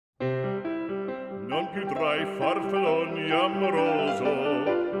tra i farfalloni amoroso,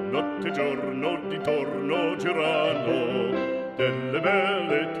 notte e giorno di torno girando, delle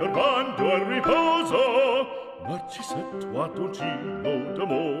belle turbando al riposo, Narcisetto Adocino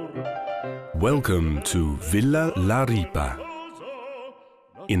d'amor. Welcome to Villa la Ripa.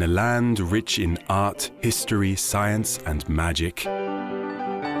 In a land rich in art, history, science and magic,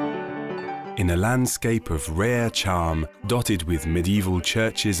 in a landscape of rare charm dotted with medieval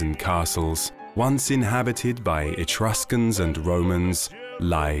churches and castles, once inhabited by Etruscans and Romans,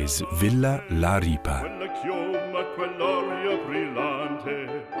 lies Villa la Ripa.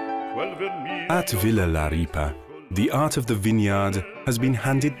 At Villa la Ripa, the art of the vineyard has been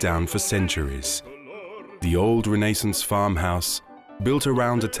handed down for centuries. The old Renaissance farmhouse, built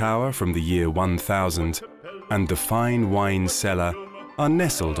around a tower from the year 1000, and the fine wine cellar are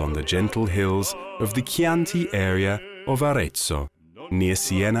nestled on the gentle hills of the Chianti area of Arezzo, near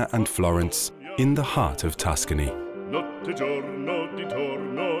Siena and Florence, in the heart of Tuscany.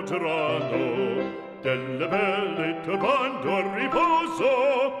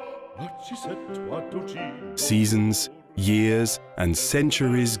 Seasons, years and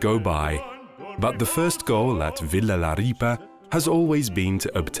centuries go by, but the first goal at Villa la Ripa has always been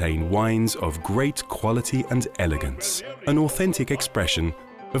to obtain wines of great quality and elegance, an authentic expression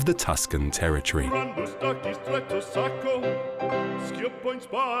of the Tuscan territory.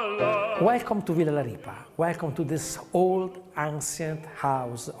 Welcome to Villa la Ripa. Welcome to this old, ancient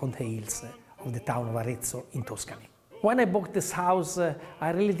house on the hills of the town of Arezzo in Tuscany. When I bought this house,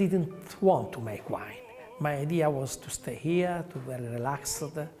 I really didn't want to make wine. My idea was to stay here, to be very relaxed.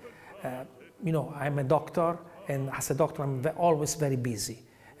 You know, I'm a doctor, and as a doctor I'm always very busy.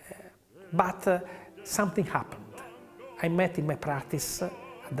 But something happened. I met in my practice at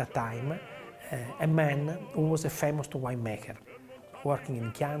that time a man who was a famous winemaker, working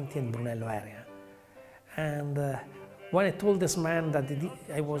in Chianti and Brunello area. And when I told this man that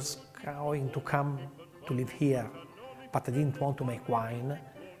I was going to come to live here, but I didn't want to make wine,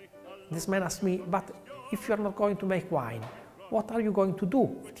 this man asked me, but if you're not going to make wine, what are you going to do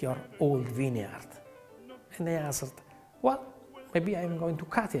with your old vineyard? And I answered, well, maybe I'm going to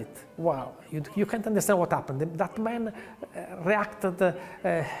cut it. Well, you can't understand what happened. That man reacted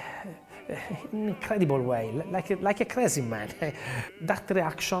in an incredible way, like a crazy man. That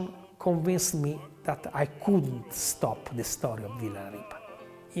reaction convinced me that I couldn't stop the story of Villa la Ripa.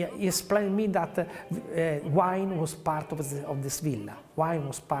 He explained me that wine was part of this villa. Wine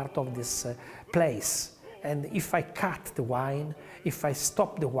was part of this place. And if I cut the wine, if I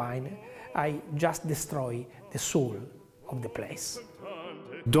stop the wine, I just destroy the soul of the place.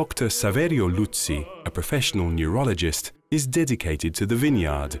 Dr. Saverio Luzzi, a professional neurologist, is dedicated to the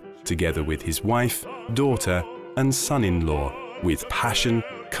vineyard, together with his wife, daughter and son-in-law, with passion,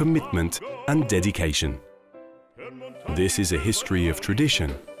 commitment and dedication. This is a history of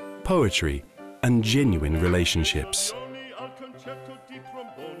tradition, poetry and genuine relationships.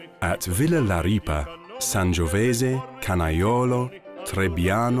 At Villa la Ripa, Sangiovese, Canaiolo,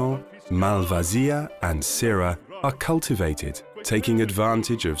 Trebbiano, Malvasia and Syrah are cultivated, taking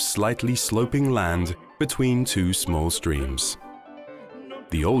advantage of slightly sloping land between two small streams.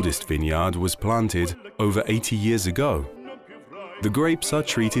 The oldest vineyard was planted over 80 years ago. The grapes are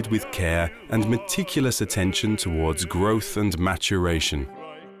treated with care and meticulous attention towards growth and maturation,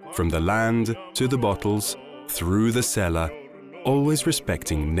 from the land to the bottles, through the cellar, always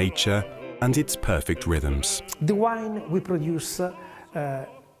respecting nature and its perfect rhythms. The wine we produce, I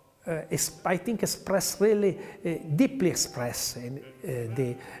think, deeply express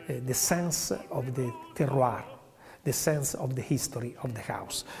the sense of the terroir, the sense of the history of the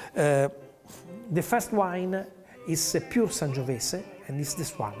house. The first wine is pure Sangiovese, and it's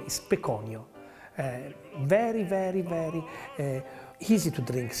this one, it's Peconio. Very, very, very easy to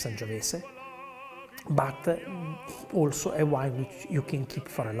drink Sangiovese, but also a wine which you can keep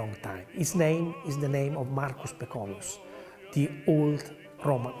for a long time. His name is the name of Marcus Peconius, the old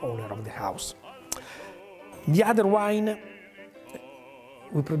Roman owner of the house. The other wine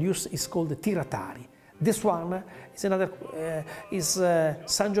we produce is called the Tiratari. This one is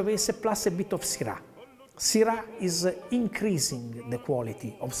Sangiovese plus a bit of Syrah. Syrah is increasing the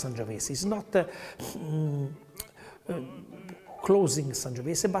quality of Sangiovese. It's not closing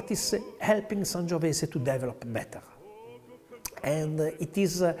Sangiovese, but it's helping Sangiovese to develop better. And it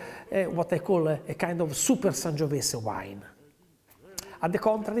is what I call a kind of super Sangiovese wine. At the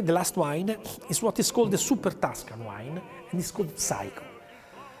contrary, the last wine is what is called the super Tuscan wine, and it's called Psycho.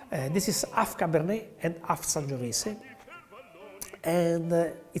 This is half Cabernet and half Sangiovese. And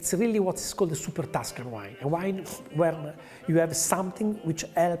it's really what is called a super Tuscan wine, a wine where you have something which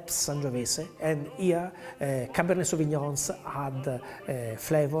helps Sangiovese, and here Cabernet Sauvignons add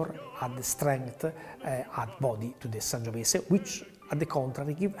flavor, add strength, add body to the Sangiovese, which at the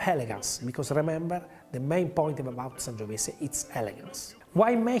contrary give elegance, because remember, the main point about Sangiovese is elegance.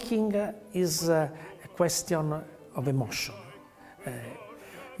 Winemaking is a question of emotion.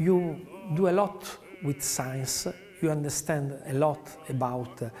 You do a lot with science. You understand a lot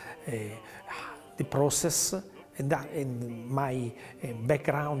about the process, and my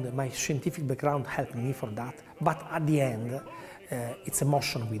background, my scientific background helped me for that. But at the end, it's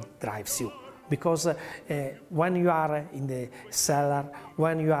emotion which drives you. Because when you are in the cellar,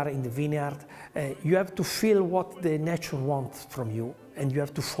 when you are in the vineyard, you have to feel what the nature wants from you, and you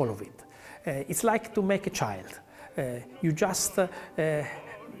have to follow it. It's like to make a child. You just have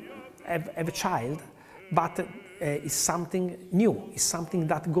a child, but it's something new, it's something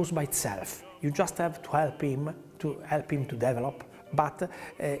that goes by itself. You just have to help him to develop, but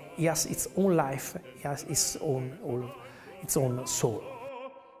he has its own life, he has its own soul.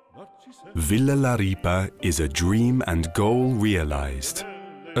 Villa la Ripa is a dream and goal realized,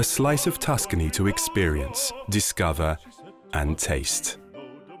 a slice of Tuscany to experience, discover and taste.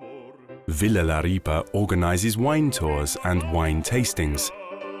 Villa la Ripa organizes wine tours and wine tastings,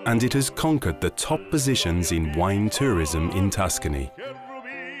 and it has conquered the top positions in wine tourism in Tuscany.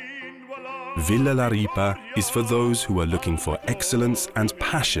 Villa la Ripa is for those who are looking for excellence and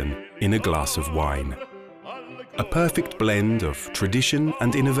passion in a glass of wine. A perfect blend of tradition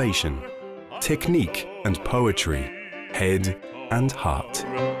and innovation, technique and poetry, head and heart.